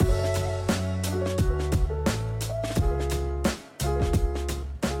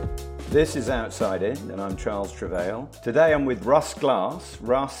This is Outside In, and I'm Charles Travail. Today I'm with Russ Glass.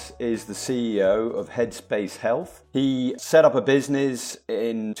 Russ is the CEO of Headspace Health. He set up a business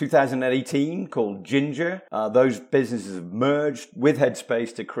in 2018 called Ginger. Those businesses have merged with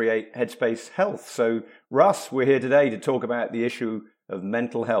Headspace to create Headspace Health. So, Russ, we're here today to talk about the issue of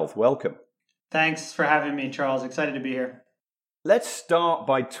mental health. Welcome. Thanks for having me, Charles. Excited to be here. Let's start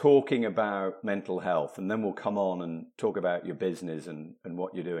by talking about mental health, and then we'll come on and talk about your business and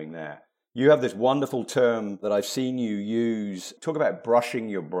what you're doing there. You have this wonderful term that I've seen you use. Talk about brushing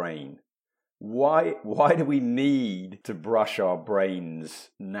your brain. Why do we need to brush our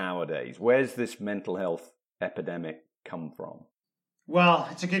brains nowadays? Where's this mental health epidemic come from? Well,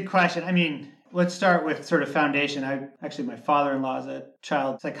 it's a good question. I mean, let's start with sort of foundation. My father-in-law is a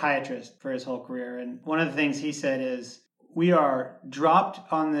child psychiatrist for his whole career. And one of the things he said is, we are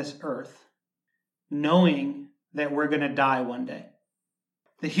dropped on this earth knowing that we're going to die one day.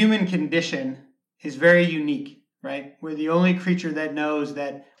 The human condition is very unique, right? We're the only creature that knows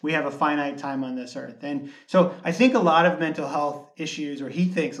that we have a finite time on this earth. And so I think a lot of mental health issues, or he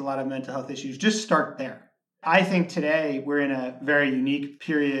thinks a lot of mental health issues, just start there. I think today we're in a very unique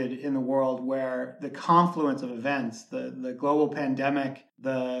period in the world where the confluence of events, the global pandemic,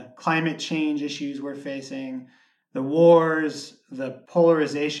 the climate change issues we're facing, the wars, the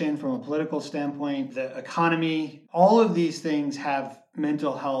polarization from a political standpoint, the economy, all of these things have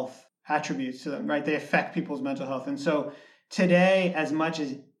mental health attributes to them, right? They affect people's mental health. And so today, as much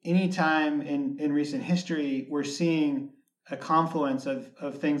as any time in recent history, we're seeing a confluence of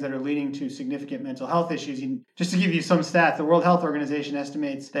things that are leading to significant mental health issues. And just to give you some stats, the World Health Organization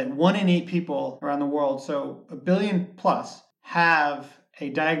estimates that 1 in 8 people around the world, so 1 billion plus, have a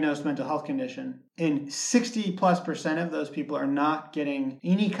diagnosed mental health condition, and 60+% of those people are not getting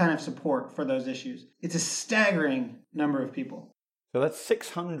any kind of support for those issues. It's a staggering number of people. So that's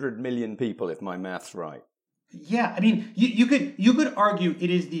 600 million people, if my math's right. Yeah, I mean, you could argue it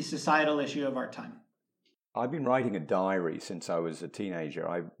is the societal issue of our time. I've been writing a diary since I was a teenager.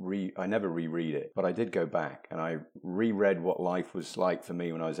 I never reread it, but I did go back and I reread what life was like for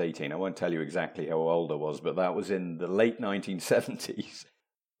me when I was 18. I won't tell you exactly how old I was, but that was in the late 1970s.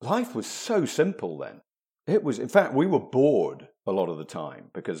 Life was so simple then. It was, in fact, we were bored a lot of the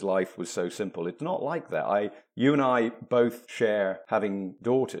time because life was so simple. It's not like that. You and I both share having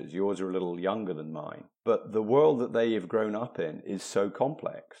daughters. Yours are a little younger than mine. But the world that they have grown up in is so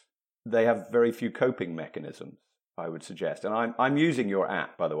complex. They have very few coping mechanisms, I would suggest. And I'm using your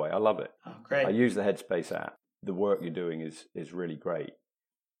app, by the way. I love it. Oh, great. I use the Headspace app. The work you're doing is really great.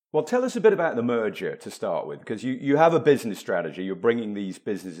 Well, tell us a bit about the merger to start with, because you have a business strategy. You're bringing these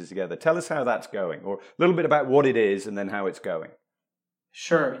businesses together. Tell us how that's going, or a little bit about what it is and then how it's going.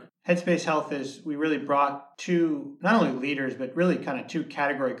 Sure. Headspace Health we really brought two, not only leaders, but really kind of two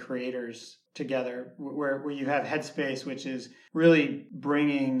category creators together, where you have Headspace, which is really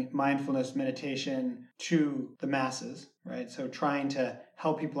bringing mindfulness meditation to the masses, right? So trying to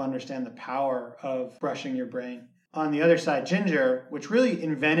help people understand the power of brushing your brain. On the other side, Ginger, which really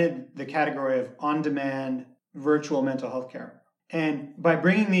invented the category of on-demand virtual mental health care. And by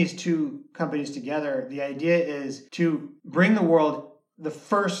bringing these two companies together, the idea is to bring the world the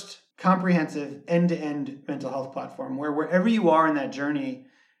first comprehensive end-to-end mental health platform, where wherever you are in that journey,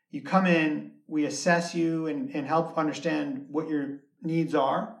 you come in, we assess you and help understand what your needs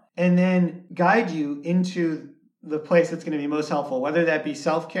are, and then guide you into the place that's going to be most helpful, whether that be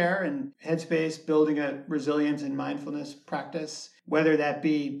self-care and Headspace, building a resilience and mindfulness practice, whether that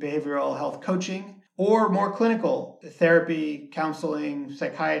be behavioral health coaching, or more clinical therapy, counseling,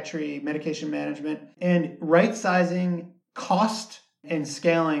 psychiatry, medication management, and right-sizing cost and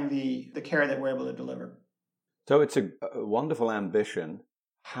scaling the care that we're able to deliver. So it's a wonderful ambition.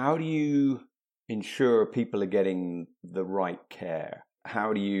 How do you ensure people are getting the right care?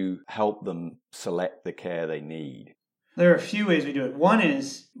 How do you help them select the care they need? There are a few ways we do it. One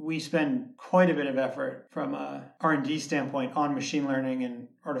is we spend quite a bit of effort from a R&D standpoint on machine learning and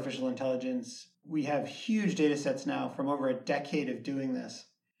artificial intelligence. We have huge data sets now from over a decade of doing this,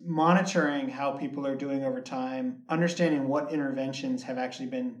 monitoring how people are doing over time, understanding what interventions have actually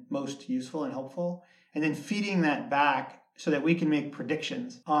been most useful and helpful, and then feeding that back so that we can make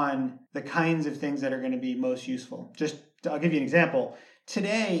predictions on the kinds of things that are going to be most useful. I'll give you an example.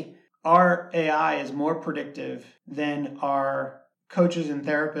 Today, our AI is more predictive than our coaches and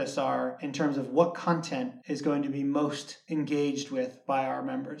therapists are in terms of what content is going to be most engaged with by our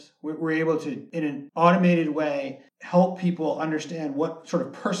members. We're able to, in an automated way, help people understand what sort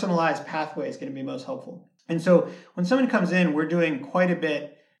of personalized pathway is going to be most helpful. And so when someone comes in, we're doing quite a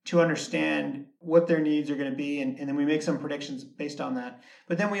bit to understand what their needs are going to be. And then we make some predictions based on that.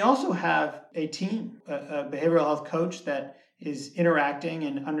 But then we also have a team, a behavioral health coach that is interacting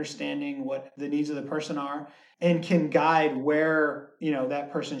and understanding what the needs of the person are and can guide where,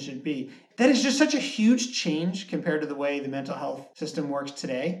 that person should be. That is just such a huge change compared to the way the mental health system works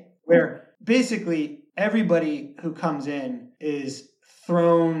today, where basically everybody who comes in is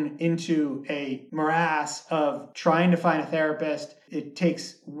thrown into a morass of trying to find a therapist. It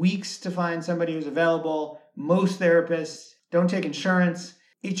takes weeks to find somebody who's available. Most therapists don't take insurance.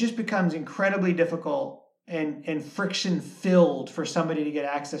 It just becomes incredibly difficult and friction filled for somebody to get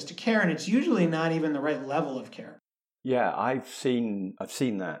access to care. And it's usually not even the right level of care. Yeah, I've seen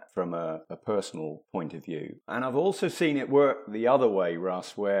that from a personal point of view. And I've also seen it work the other way,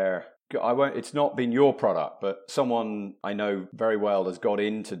 Russ, where it's not been your product, but someone I know very well has got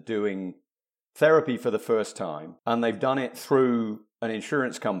into doing therapy for the first time, and they've done it through an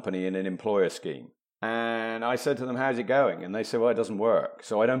insurance company in an employer scheme. And I said to them, how's it going? And they said, well, it doesn't work.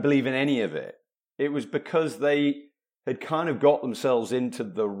 So I don't believe in any of it. It was because they had kind of got themselves into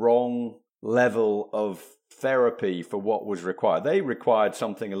the wrong level of therapy for what was required. They required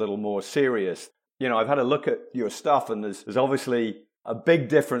something a little more serious. I've had a look at your stuff, and there's obviously a big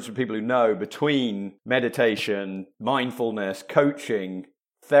difference for people who know between meditation, mindfulness, coaching,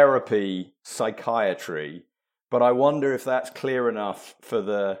 therapy, psychiatry. But I wonder if that's clear enough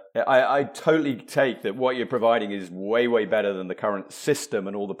for I totally take that what you're providing is way, way better than the current system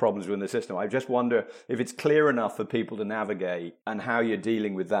and all the problems within the system. I just wonder if it's clear enough for people to navigate and how you're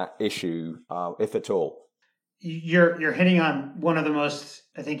dealing with that issue, if at all. You're hitting on one of the most,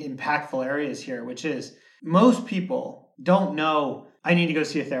 I think, impactful areas here, which is most people don't know I need to go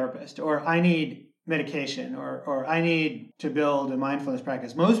see a therapist, or I need medication, or I need to build a mindfulness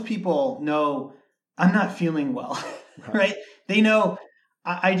practice. Most people know I'm not feeling well, right? They know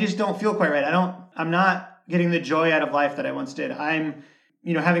I just don't feel quite right. I'm not getting the joy out of life that I once did. I'm,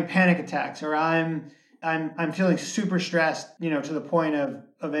 having panic attacks, or I'm feeling super stressed, to the point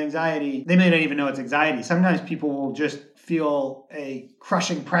of anxiety. They may not even know it's anxiety. Sometimes people will just feel a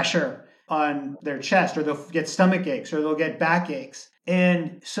crushing pressure on their chest, or they'll get stomach aches, or they'll get back aches.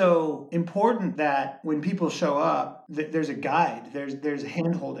 And so important that when people show up, there's a guide, there's a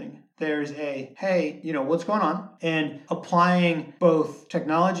hand holding, there's a, hey, what's going on? And applying both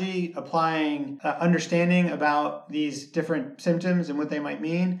technology, applying understanding about these different symptoms and what they might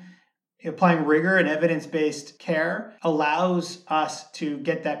mean, applying rigor and evidence-based care allows us to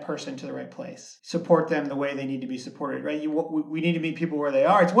get that person to the right place, support them the way they need to be supported, right? We need to meet people where they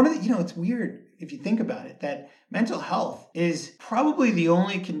are. It's one of the, it's weird if you think about it, that mental health is probably the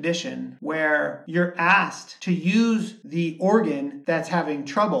only condition where you're asked to use the organ that's having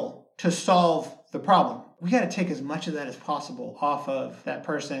trouble to solve the problem. We got to take as much of that as possible off of that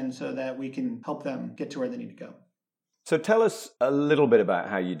person so that we can help them get to where they need to go. So tell us a little bit about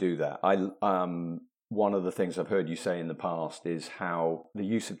how you do that. One of the things I've heard you say in the past is how the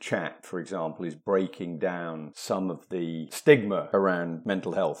use of chat, for example, is breaking down some of the stigma around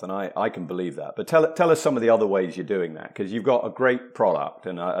mental health. And I can believe that. But tell us some of the other ways you're doing that, because you've got a great product,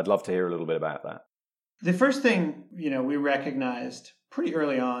 and I'd love to hear a little bit about that. The first thing, we recognized pretty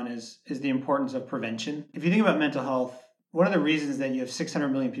early on is the importance of prevention. If you think about mental health, one of the reasons that you have 600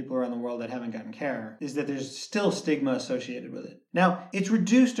 million people around the world that haven't gotten care is that there's still stigma associated with it. Now, it's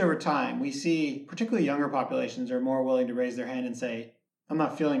reduced over time. We see particularly younger populations are more willing to raise their hand and say, I'm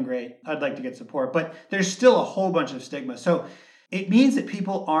not feeling great, I'd like to get support. But there's still a whole bunch of stigma. So it means that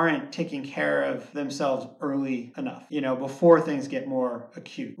people aren't taking care of themselves early enough, before things get more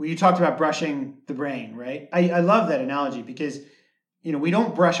acute. Well, you talked about brushing the brain, right? I love that analogy because, we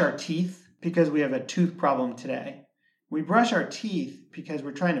don't brush our teeth because we have a tooth problem today. We brush our teeth because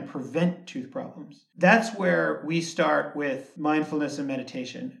we're trying to prevent tooth problems. That's where we start with mindfulness and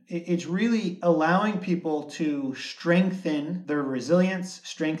meditation. It's really allowing people to strengthen their resilience,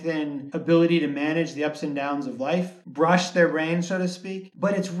 strengthen ability to manage the ups and downs of life, brush their brain, so to speak.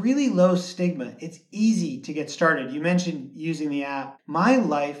 But it's really low stigma. It's easy to get started. You mentioned using the app. My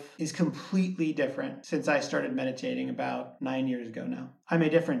life is completely different since I started meditating about 9 years ago now. I'm a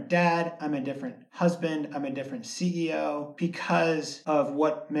different dad. I'm a different husband. I'm a different CEO because of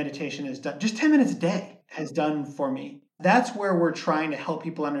what meditation has done. Just 10 minutes a day has done for me. That's where we're trying to help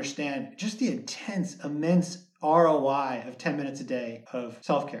people understand just the immense ROI of 10 minutes a day of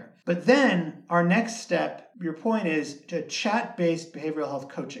self-care. But then our next step, your point, is to chat-based behavioral health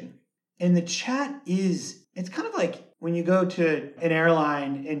coaching. And the chat it's kind of like when you go to an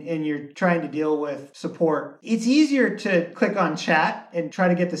airline and you're trying to deal with support, it's easier to click on chat and try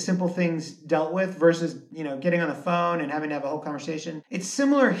to get the simple things dealt with versus, getting on the phone and having to have a whole conversation. It's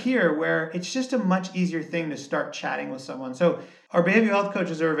similar here where it's just a much easier thing to start chatting with someone. So our behavioral health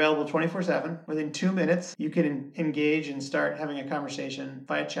coaches are available 24/7. Within 2 minutes, you can engage and start having a conversation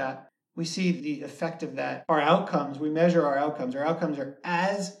via chat. We see the effect of that. Our outcomes, we measure our outcomes. Our outcomes are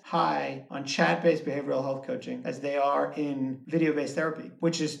as high on chat-based behavioral health coaching as they are in video-based therapy,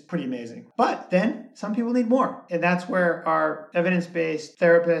 which is pretty amazing. But then some people need more. And that's where our evidence-based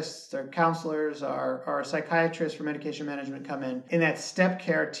therapists, our counselors, our psychiatrists for medication management come in that step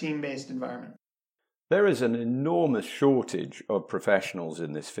care team-based environment. There is an enormous shortage of professionals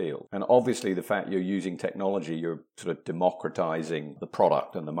in this field. And obviously the fact you're using technology, you're sort of democratizing the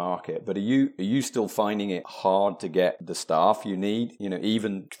product and the market. But are you still finding it hard to get the staff you need,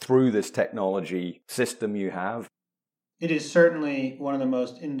 even through this technology system you have? It is certainly one of the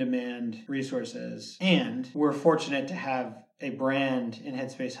most in-demand resources. And we're fortunate to have a brand in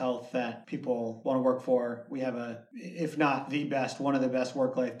Headspace Health that people want to work for. We have if not the best, one of the best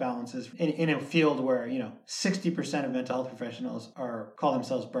work-life balances in a field where, 60% of mental health professionals call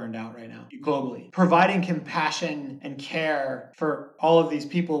themselves burned out right now, globally. Providing compassion and care for all of these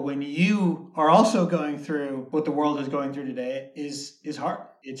people when you are also going through what the world is going through today is hard.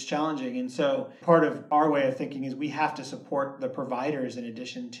 It's challenging. And so part of our way of thinking is we have to support the providers in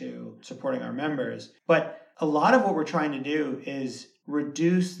addition to supporting our members. But a lot of what we're trying to do is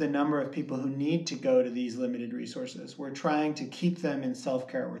reduce the number of people who need to go to these limited resources. We're trying to keep them in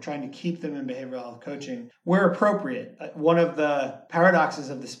self-care. We're trying to keep them in behavioral health coaching where appropriate. One of the paradoxes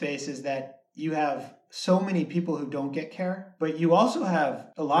of the space is that you have so many people who don't get care, but you also have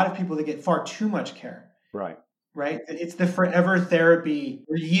a lot of people that get far too much care. Right? It's the forever therapy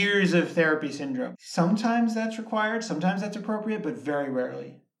or years of therapy syndrome. Sometimes that's required, sometimes that's appropriate, but very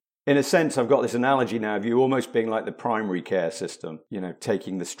rarely. In a sense, I've got this analogy now of you almost being like the primary care system,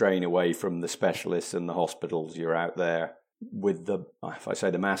 taking the strain away from the specialists and the hospitals. You're out there with the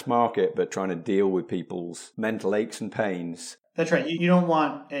mass market, but trying to deal with people's mental aches and pains. That's right. You don't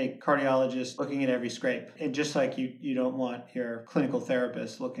want a cardiologist looking at every scrape. And just like you don't want your clinical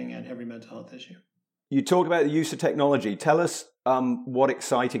therapist looking at every mental health issue. You talked about the use of technology. Tell us what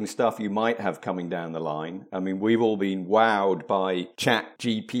exciting stuff you might have coming down the line. I mean, we've all been wowed by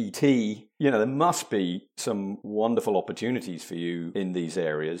ChatGPT. There must be some wonderful opportunities for you in these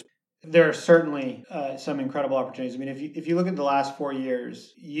areas. There are certainly some incredible opportunities. I mean, if you look at the last 4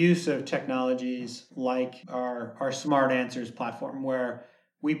 years, use of technologies like our Smart Answers platform, where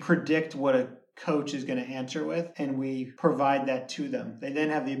we predict what a coach is going to answer with, and we provide that to them. They then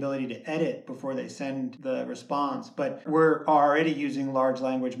have the ability to edit before they send the response. But we're already using large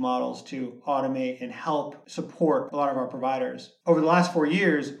language models to automate and help support a lot of our providers. Over the last 4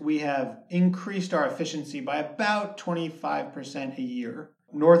 years, we have increased our efficiency by about 25% a year,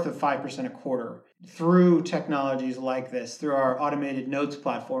 north of 5% a quarter, through technologies like this, through our automated notes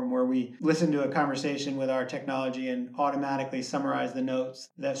platform, where we listen to a conversation with our technology and automatically summarize the notes,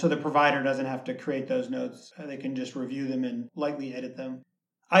 so the provider doesn't have to create those notes. They can just review them and lightly edit them.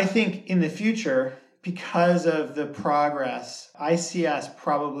 I think in the future, because of the progress, I see us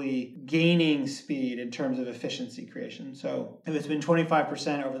probably gaining speed in terms of efficiency creation. So if it's been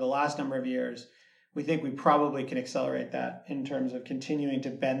 25% over the last number of years, we think we probably can accelerate that in terms of continuing to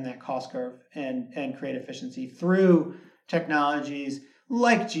bend that cost curve and create efficiency through technologies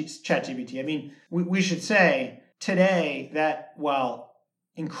like ChatGPT. I mean, we should say today that while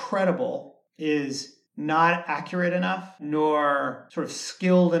incredible, is not accurate enough nor sort of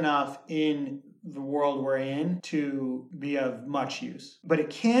skilled enough in the world we're in to be of much use. But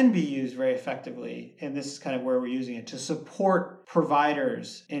it can be used very effectively, and this is kind of where we're using it, to support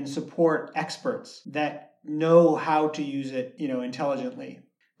providers and support experts that know how to use it, intelligently.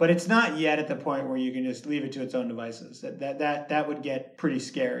 But it's not yet at the point where you can just leave it to its own devices. That would get pretty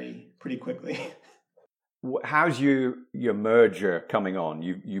scary pretty quickly. How's your merger coming on?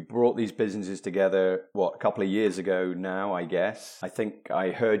 You brought these businesses together, a couple of years ago now, I guess. I think I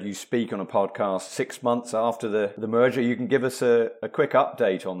heard you speak on a podcast 6 months after the merger. You can give us a quick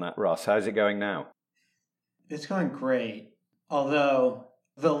update on that, Russ. How's it going now? It's going great. Although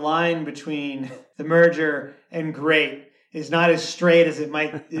the line between the merger and great is not as straight as it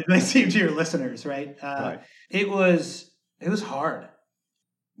might seem to your listeners, right? Right. It was hard.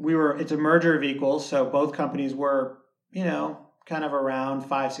 It's a merger of equals, so both companies were, kind of around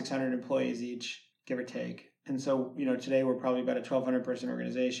 500-600 employees each, give or take. And so, today we're probably about a 1,200 person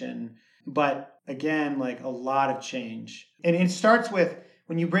organization. But again, a lot of change. And it starts with,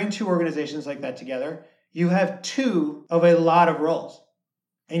 when you bring two organizations like that together, you have two of a lot of roles.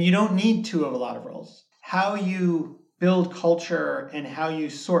 And you don't need two of a lot of roles. How you build culture and how you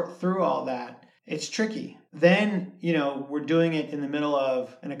sort through all that, it's tricky. Then, we're doing it in the middle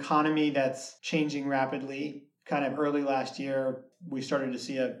of an economy that's changing rapidly. Kind of early last year, we started to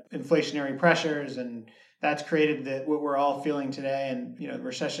see inflationary pressures, and that's created what we're all feeling today, and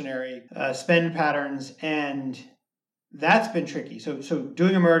recessionary spend patterns, and that's been tricky. So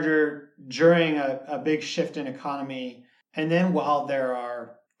doing a merger during a big shift in economy, and then while there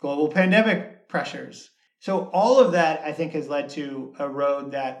are global pandemic pressures. So all of that, I think, has led to a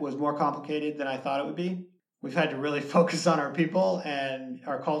road that was more complicated than I thought it would be. We've had to really focus on our people and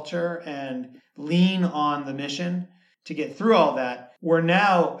our culture and lean on the mission to get through all that. We're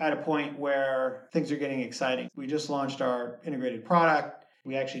now at a point where things are getting exciting. We just launched our integrated product.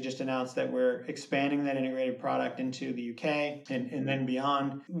 We actually just announced that we're expanding that integrated product into the UK and then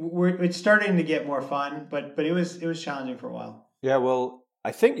beyond. It's starting to get more fun, but it was challenging for a while. Yeah, well,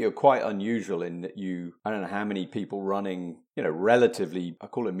 I think you're quite unusual in that I don't know how many people running, relatively, I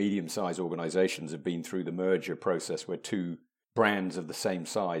call it medium-sized organizations have been through the merger process where two brands of the same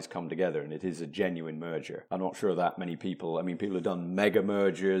size come together, and it is a genuine merger. I'm not sure that many people, people have done mega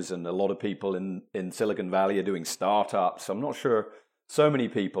mergers, and a lot of people in Silicon Valley are doing startups. I'm not sure so many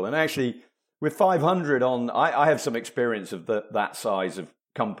people. And actually, with 500 I have some experience of that size of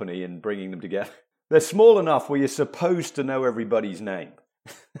company and bringing them together. They're small enough where you're supposed to know everybody's name.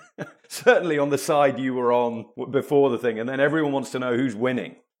 Certainly on the side you were on before the thing, and then everyone wants to know who's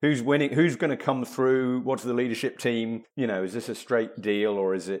winning, who's going to come through, what's the leadership team, is this a straight deal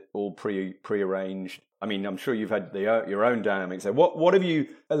or is it all pre-arranged? I'm sure you've had your own dynamics there. What have you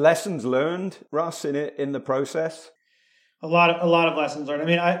lessons learned, Russ, in the process? A lot of lessons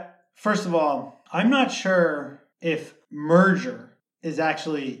learned. First of all, I'm not sure if merger is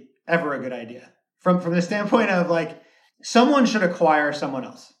actually ever a good idea from the standpoint of someone should acquire someone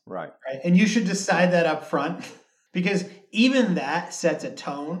else. Right. And you should decide that up front because even that sets a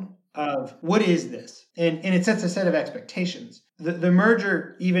tone of what is this? And it sets a set of expectations. The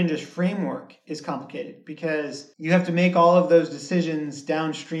merger, even just framework, is complicated because you have to make all of those decisions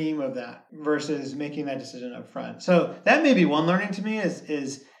downstream of that versus making that decision up front. So that may be one learning to me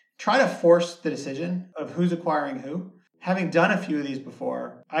is try to force the decision of who's acquiring who. Having done a few of these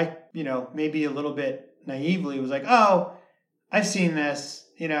before, I, maybe a little bit naively was like, oh, I've seen this,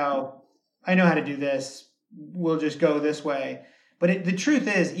 I know how to do this. We'll just go this way. But the truth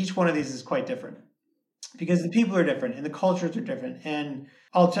is each one of these is quite different because the people are different and the cultures are different. And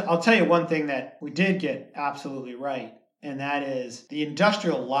I'll tell you one thing that we did get absolutely right. And that is the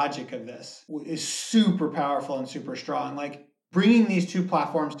industrial logic of this is super powerful and super strong. Bringing these two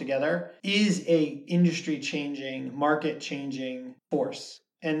platforms together is a industry-changing, market-changing force.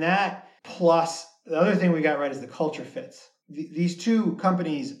 And that plus the other thing we got right is the culture fits. These two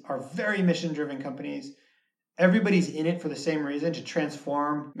companies are very mission-driven companies. Everybody's in it for the same reason, to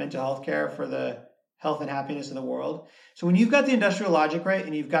transform mental health care for the health and happiness of the world. So when you've got the industrial logic right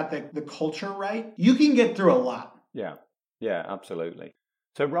and you've got the culture right, you can get through a lot. Yeah, absolutely.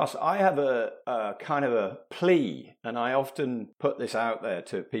 So Russ, I have a kind of a plea, and I often put this out there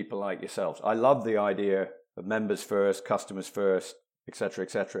to people like yourselves. I love the idea of members first, customers first, et cetera,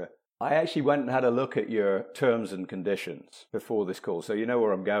 et cetera. I actually went and had a look at your terms and conditions before this call, so you know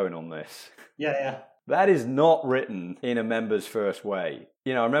where I'm going on this. Yeah. That is not written in a members first way.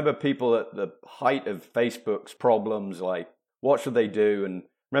 I remember people at the height of Facebook's problems, like, what should they do? And I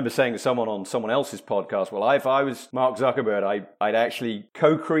remember saying to someone on someone else's podcast, well, if I was Mark Zuckerberg, I'd actually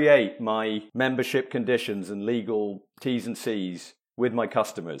co-create my membership conditions and legal T's and C's with my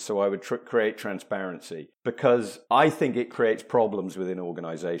customers. So I would create transparency because I think it creates problems within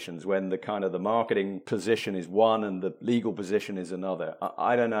organizations when the the marketing position is one and the legal position is another.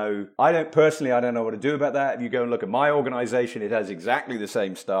 I don't know. I don't know what to do about that. If you go and look at my organization, it has exactly the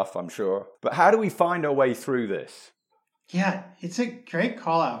same stuff, I'm sure. But how do we find our way through this? Yeah, it's a great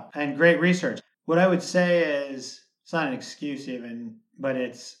call out and great research. What I would say is, it's not an excuse even, but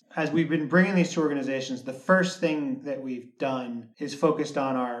it's, as we've been bringing these two organizations, the first thing that we've done is focused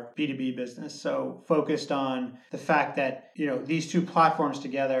on our B2B business. So focused on the fact that, these two platforms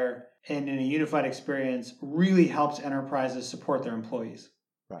together and in a unified experience really helps enterprises support their employees.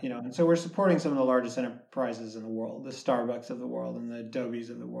 Right. And so we're supporting some of the largest enterprises in the world, the Starbucks of the world and the Adobes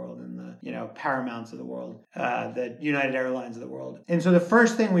of the world and the, Paramounts of the world, the United Airlines of the world. And so the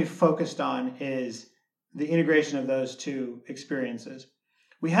first thing we've focused on is the integration of those two experiences.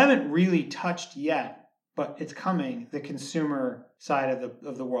 We haven't really touched yet, but it's coming, the consumer side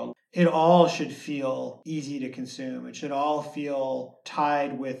of the world. it all should feel easy to consume. It should all feel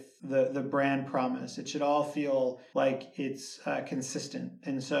tied with the brand promise. It should all feel like it's consistent.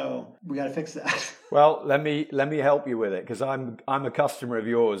 And so we got to fix that. Well, let me help you with it, because I'm a customer of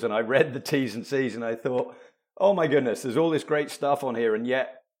yours, and I read the T's and C's and I thought, oh my goodness, there's all this great stuff on here, and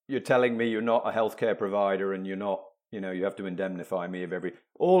yet you're telling me you're not a healthcare provider, and you're not, you have to indemnify me of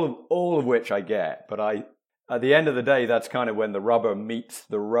all of which I get, but at the end of the day, that's kind of when the rubber meets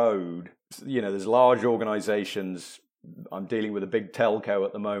the road. There's large organizations. I'm dealing with a big telco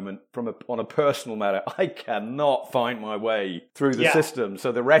at the moment. On a personal matter, I cannot find my way through the system.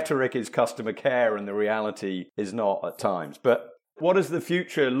 So the rhetoric is customer care and the reality is not at times. But what does the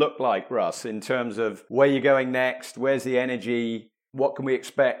future look like, Russ, in terms of where you're going next? Where's the energy? What can we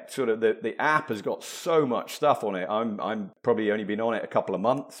expect? Sort of the app has got so much stuff on it. I'm probably only been on it a couple of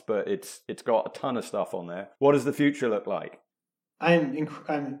months, but it's got a ton of stuff on there. What does the future look like?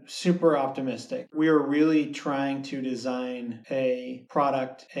 I'm super optimistic. We are really trying to design a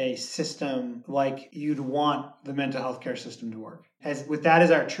product, a system like you'd want the mental health care system to work. With that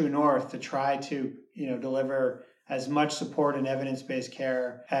as our true north, to try to deliver as much support and evidence-based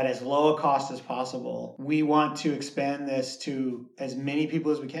care at as low a cost as possible. We want to expand this to as many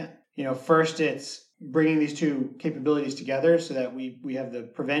people as we can. First it's bringing these two capabilities together so that we have the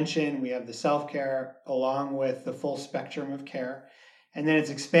prevention, we have the self-care, along with the full spectrum of care. And then it's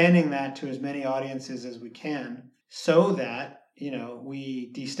expanding that to as many audiences as we can so that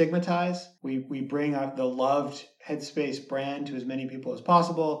we destigmatize, we bring up the loved Headspace brand to as many people as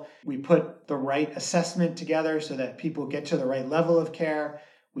possible. We put the right assessment together so that people get to the right level of care.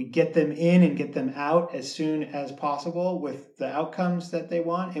 We get them in and get them out as soon as possible with the outcomes that they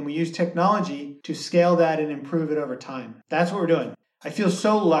want. And we use technology to scale that and improve it over time. That's what we're doing. I feel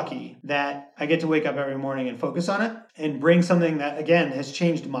so lucky that I get to wake up every morning and focus on it and bring something that, again, has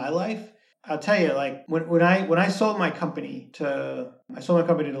changed my life. I'll tell you, like when I sold my company to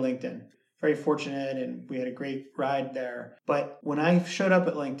LinkedIn, very fortunate, and we had a great ride there. But when I showed up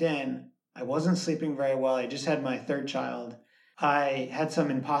at LinkedIn, I wasn't sleeping very well. I just had my third child. I had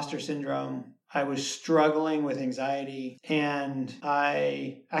some imposter syndrome. I was struggling with anxiety, and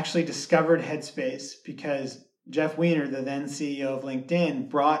I actually discovered Headspace because Jeff Weiner, the then CEO of LinkedIn,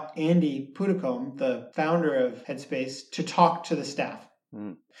 brought Andy Puddicombe, the founder of Headspace, to talk to the staff.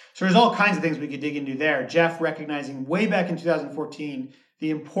 So there's all kinds of things we could dig into there. Jeff recognizing way back in 2014 the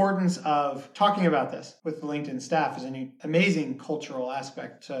importance of talking about this with the LinkedIn staff is an amazing cultural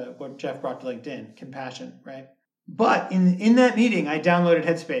aspect to what Jeff brought to LinkedIn, compassion, right? But in that meeting, I downloaded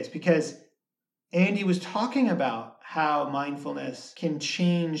Headspace because Andy was talking about how mindfulness can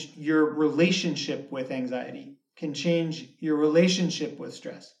change your relationship with anxiety, can change your relationship with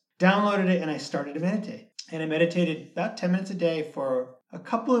stress. Downloaded it and I started to meditate. And I meditated about 10 minutes a day for a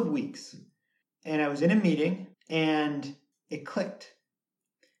couple of weeks. And I was in a meeting and it clicked.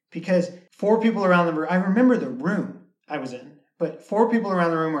 Because 4 people around the room, I remember the room I was in, but 4 people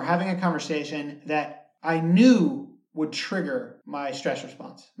around the room were having a conversation that I knew would trigger my stress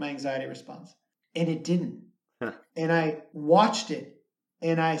response, my anxiety response. And it didn't. And I watched it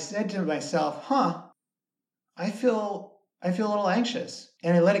and I said to myself, I feel a little anxious.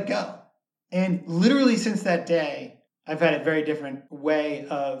 And I let it go. And literally since that day, I've had a very different way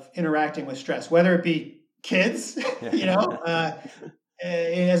of interacting with stress, whether it be kids,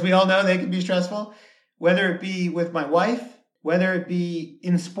 as we all know, they can be stressful, whether it be with my wife, whether it be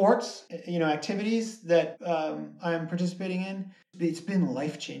in sports, activities that I'm participating in. It's been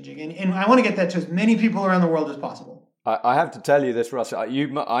life-changing. And I want to get that to as many people around the world as possible. I have to tell you this, Russ.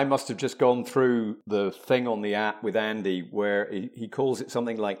 I must have just gone through the thing on the app with Andy where he calls it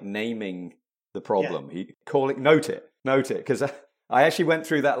something like naming the problem. Yeah. Note it, because I actually went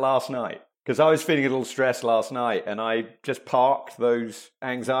through that last night because I was feeling a little stressed last night and I just parked those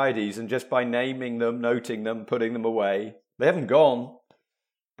anxieties, and just by naming them, noting them, putting them away, they haven't gone,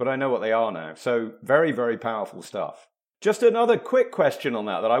 but I know what they are now. So very, very powerful stuff. Just another quick question on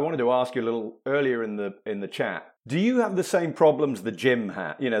that I wanted to ask you a little earlier in the chat. Do you have the same problems the gym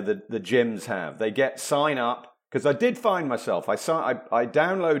have? The gyms have. They get sign up, because I did find myself. I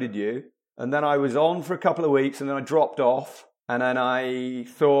downloaded you, and then I was on for a couple of weeks, and then I dropped off, and then I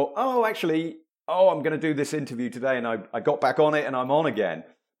thought, I'm going to do this interview today, and I got back on it, and I'm on again.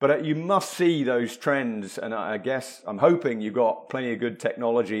 But you must see those trends, and I guess I'm hoping you've got plenty of good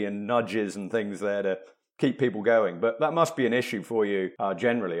technology and nudges and things there to keep people going. But that must be an issue for you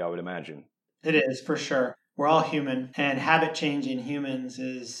generally, I would imagine. It is, for sure. We're all human, and habit change in humans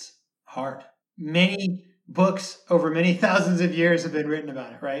is hard. Many books over many thousands of years have been written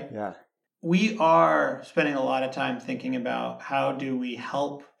about it, right? Yeah. we are spending a lot of time thinking about how do we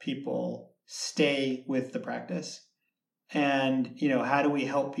help people stay with the practice. And, how do we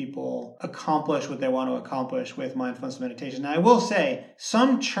help people accomplish what they want to accomplish with mindfulness meditation? Now, I will say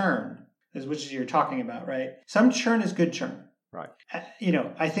some churn is which you're talking about, right? Some churn is good churn. Right.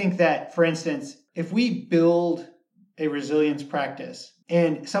 I think that, for instance, if we build a resilience practice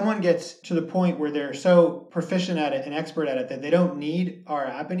and someone gets to the point where they're so proficient at it and expert at it that they don't need our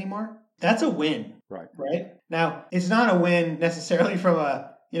app anymore, that's a win. Right. Right. Now, it's not a win necessarily from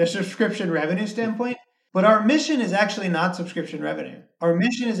a subscription revenue standpoint. But our mission is actually not subscription revenue. Our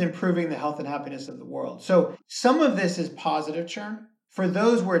mission is improving the health and happiness of the world. So some of this is positive churn. For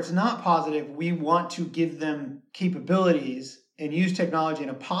those where it's not positive, we want to give them capabilities and use technology in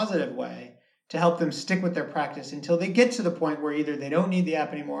a positive way to help them stick with their practice until they get to the point where either they don't need the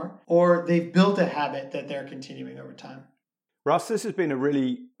app anymore or they've built a habit that they're continuing over time. Russ, this has been a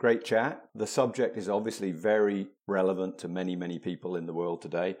really great chat. The subject is obviously very relevant to many, many people in the world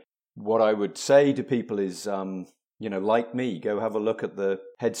today. What I would say to people is, like me, go have a look at the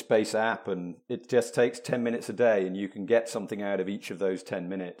Headspace app, and it just takes 10 minutes a day, and you can get something out of each of those 10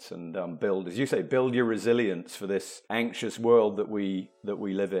 minutes and build, as you say, build your resilience for this anxious world that we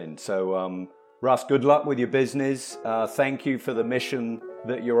live in. So, Russ, good luck with your business. Thank you for the mission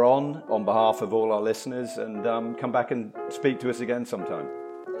that you're on behalf of all our listeners, and come back and speak to us again sometime.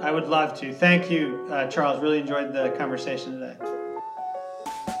 I would love to. Thank you, Charles. Really enjoyed the conversation today.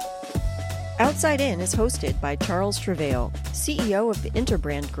 Outside In is hosted by Charles Travail, CEO of the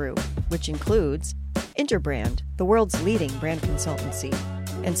Interbrand Group, which includes Interbrand, the world's leading brand consultancy,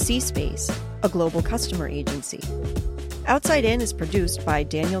 and C-Space, a global customer agency. Outside In is produced by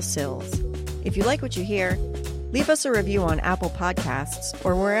Daniel Sills. If you like what you hear, leave us a review on Apple Podcasts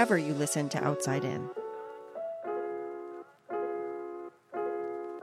or wherever you listen to Outside In.